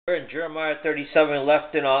In Jeremiah 37,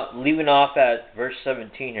 leaving off at verse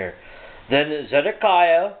 17 here. Then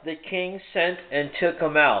Zedekiah the king sent and took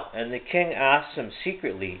him out, and the king asked him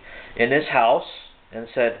secretly in his house, and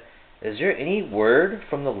said, Is there any word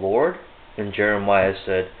from the Lord? And Jeremiah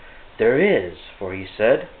said, There is, for he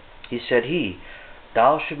said,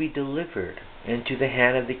 Thou shalt be delivered into the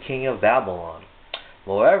hand of the king of Babylon.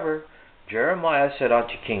 Moreover, Jeremiah said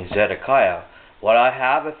unto King Zedekiah, What I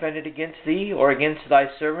have offended against thee, or against thy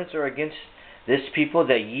servants, or against this people,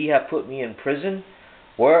 that ye have put me in prison?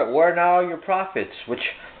 Where now are your prophets, which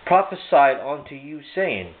prophesied unto you,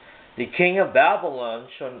 saying, The king of Babylon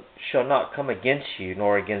shall not come against you,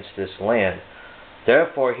 nor against this land?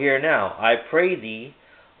 Therefore hear now, I pray thee,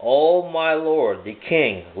 O my lord the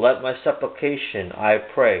king, let my supplication, I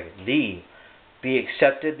pray thee, be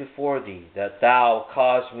accepted before thee, that thou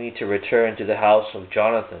cause me to return to the house of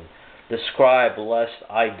Jonathan, the scribe, lest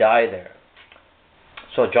I die there.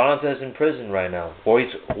 So Jonathan is in prison right now, or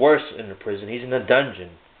he's worse in the prison. He's in a dungeon.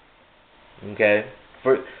 Okay,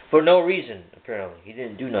 for no reason apparently. He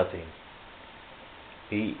didn't do nothing.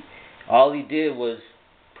 All he did was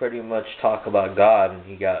pretty much talk about God, and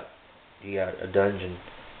he got a dungeon.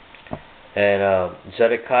 And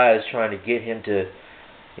Zedekiah is trying to get him to,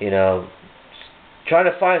 trying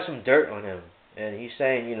to find some dirt on him. And he's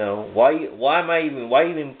saying, why you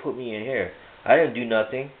even put me in here? I didn't do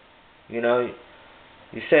nothing.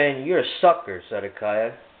 He's saying, you're a sucker,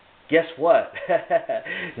 Zedekiah. Guess what?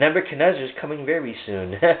 Nebuchadnezzar is coming very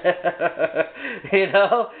soon.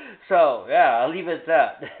 So, yeah, I'll leave it at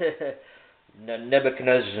that.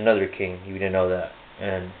 Nebuchadnezzar is another king. You didn't know that.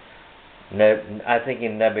 And I think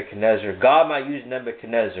in Nebuchadnezzar, God might use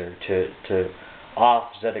Nebuchadnezzar to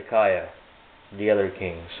off Zedekiah, the other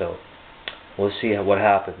king. So, we'll see what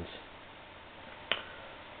happens.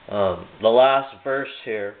 The last verse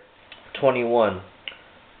here, 21.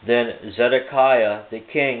 Then Zedekiah the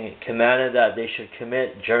king commanded that they should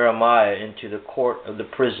commit Jeremiah into the court of the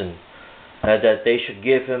prison, and that they should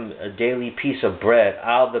give him a daily piece of bread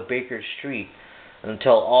out of the baker's street,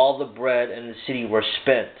 until all the bread in the city were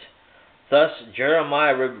spent. Thus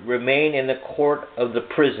Jeremiah remained in the court of the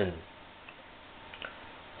prison.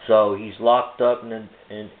 So he's locked up in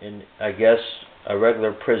I guess a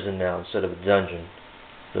regular prison now instead of a dungeon.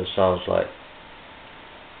 So it sounds like.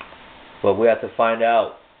 But we have to find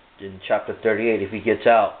out in chapter 38 if he gets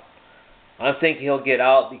out. I think he'll get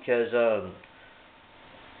out because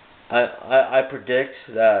I predict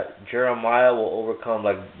that Jeremiah will overcome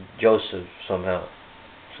like Joseph somehow.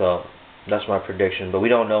 So that's my prediction. But we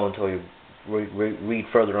don't know until we read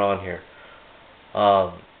further on here.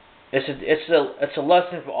 It's a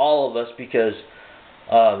lesson for all of us because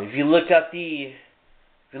if you look at the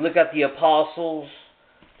apostles,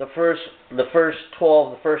 the first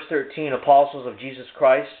 12, the first 13 apostles of Jesus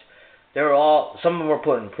Christ, they were all, some of them were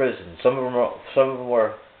put in prison, some of them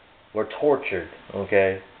were tortured,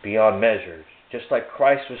 okay, beyond measures. Just like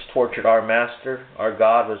Christ was tortured, our Master, our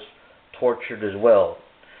God was tortured as well.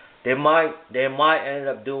 They might end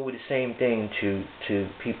up doing the same thing to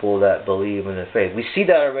people that believe in the faith. We see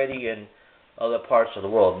that already in other parts of the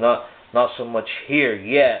world. Not so much here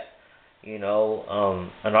yet, in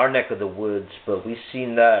our neck of the woods, but we've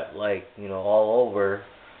seen that all over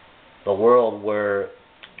the world, where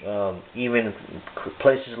even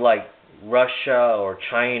places like Russia or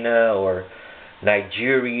China or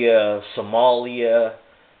Nigeria, Somalia,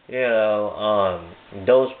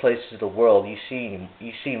 those places of the world, you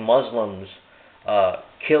see Muslims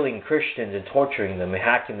killing Christians and torturing them and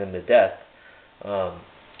hacking them to death.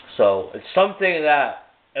 So it's something that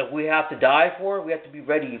if we have to die for it, we have to be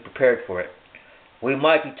ready and prepared for it. We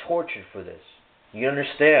might be tortured for this. You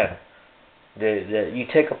understand? You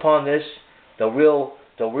take upon this the real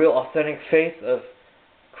authentic faith of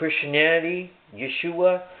Christianity,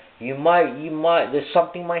 Yeshua. You might. There's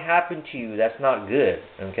something might happen to you that's not good.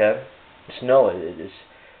 Okay, just know it is,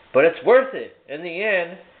 but it's worth it. In the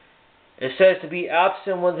end, it says to be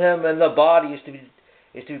absent with Him in the body is to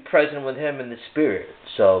be present with Him in the spirit.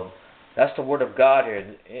 So that's the word of God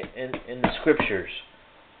here in the scriptures.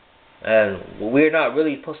 And we're not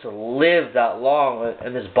really supposed to live that long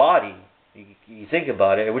in this body. You think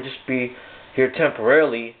about it, it would just be here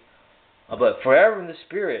temporarily, but forever in the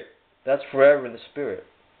spirit. That's forever in the spirit.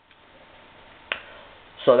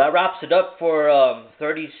 So that wraps it up for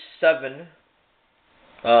 37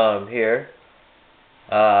 here.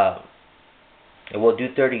 And we'll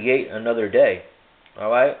do 38 another day.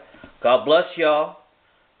 All right. God bless y'all.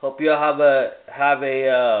 Hope you have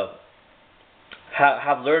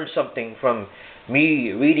learned something from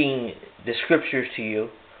me reading the scriptures to you.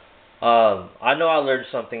 I know I learned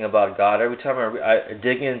something about God. Every time I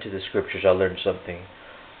dig into the scriptures, I learn something.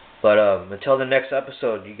 But until the next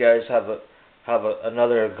episode, you guys have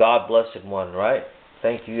another God blessed one, right?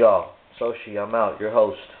 Thank you, y'all. Soshi, I'm out. Your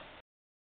host.